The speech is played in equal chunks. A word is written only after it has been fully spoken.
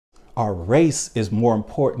our race is more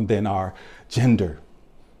important than our gender.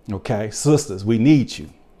 Okay, sisters, we need you.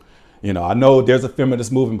 You know, I know there's a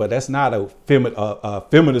feminist movement, but that's not a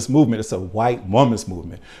feminist movement. It's a white woman's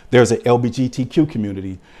movement. There's an LBGTQ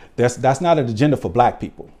community. That's not an agenda for black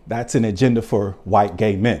people. That's an agenda for white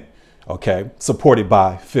gay men. Okay, supported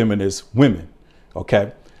by feminist women.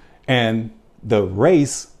 Okay, and the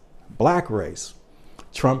race, black race,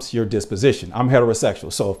 trumps your disposition. I'm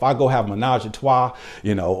heterosexual. So if I go have menage a trois,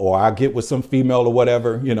 you know, or I get with some female or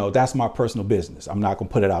whatever, you know, that's my personal business. I'm not going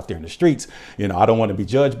to put it out there in the streets. You know, I don't want to be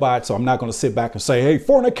judged by it. So I'm not going to sit back and say, hey,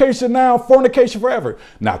 fornication now, fornication forever.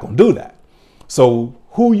 Not going to do that. So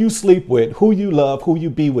who you sleep with, who you love, who you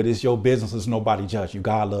be with is your business. There's nobody judge you.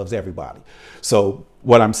 God loves everybody. So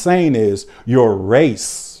what I'm saying is your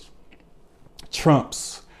race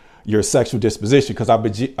trumps your sexual disposition, because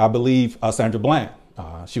I believe Sandra Bland,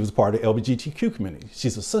 she was a part of the LBGTQ community.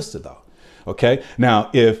 She's a sister though. Okay.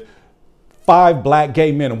 Now, if 5 black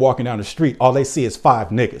gay men are walking down the street, all they see is 5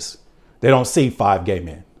 niggas. They don't see 5 gay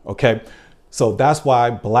men. Okay. So that's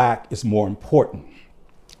why black is more important.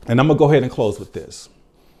 And I'm gonna go ahead and close with this.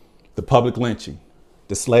 The public lynching,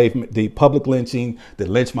 the public lynching, the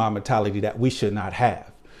lynch mob mentality that we should not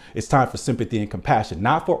have. It's time for sympathy and compassion,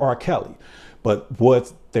 not for R. Kelly, but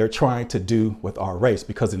what they're trying to do with our race.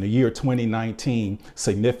 Because in the year 2019,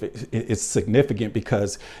 it's significant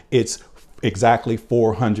because it's exactly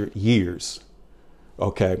 400 years,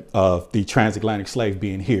 okay, of the transatlantic slave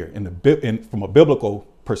being here. From a biblical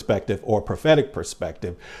perspective or prophetic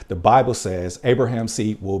perspective, the Bible says Abraham's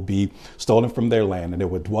seed will be stolen from their land and they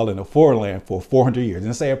will dwell in a foreign land for 400 years,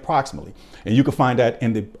 and say approximately. And you can find that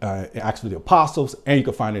in actually the apostles, and you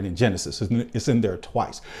can find it in Genesis. It's in there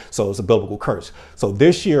twice. So it's a biblical curse. So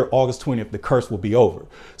this year, August 20th, the curse will be over.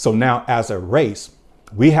 So now as a race,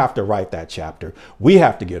 we have to write that chapter. We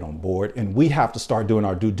have to get on board, and we have to start doing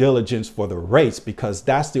our due diligence for the race, because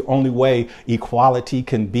that's the only way equality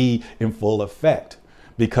can be in full effect.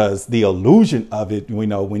 Because the illusion of it, you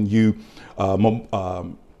know, when you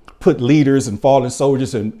put leaders and fallen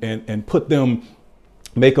soldiers and put them,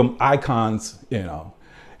 make them icons, you know,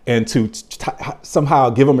 and to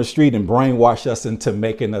somehow give them a street and brainwash us into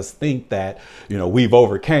making us think that, you know, we've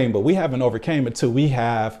overcame, but we haven't overcame until we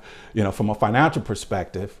have, you know, from a financial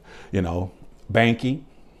perspective, you know, banking,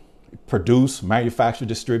 produce, manufacture,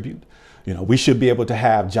 distribute. You know, we should be able to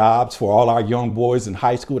have jobs for all our young boys in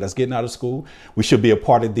high school that's getting out of school. We should be a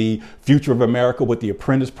part of the future of America with the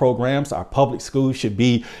apprentice programs. Our public schools should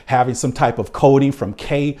be having some type of coding from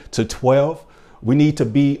K to 12. We need to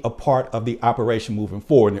be a part of the operation moving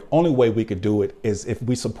forward. And the only way we could do it is if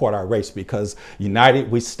we support our race, because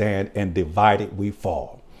united we stand and divided we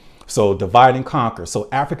fall. So divide and conquer. So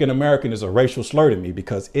African American is a racial slur to me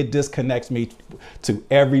because it disconnects me to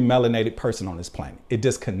every melanated person on this planet. It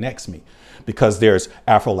disconnects me because there's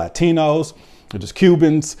Afro Latinos, there's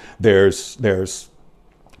Cubans, there's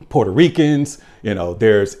Puerto Ricans, you know,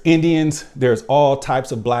 there's Indians, there's all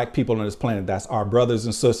types of black people on this planet. That's our brothers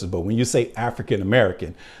and sisters. But when you say African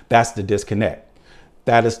American, that's the disconnect.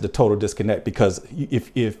 That is the total disconnect, because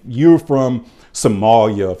if you're from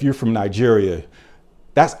Somalia, if you're from Nigeria,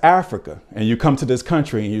 that's Africa. And you come to this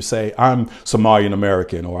country and you say, I'm Somalian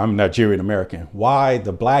American or I'm Nigerian American. Why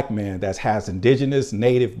the black man that has indigenous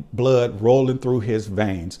native blood rolling through his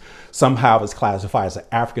veins somehow is classified as an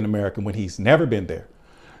African American when he's never been there,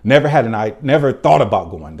 never thought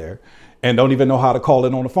about going there, and don't even know how to call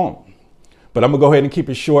it on the phone. But I'm gonna go ahead and keep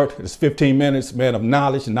it short. It's 15 minutes, man, of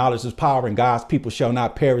knowledge, and knowledge is power, and God's people shall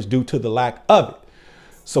not perish due to the lack of it.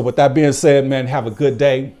 So with that being said, man, have a good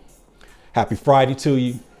day. Happy Friday to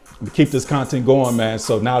you. We keep this content going, man.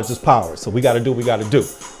 So knowledge is power. So we got to do what we got to do.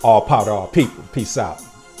 All power to all people. Peace out.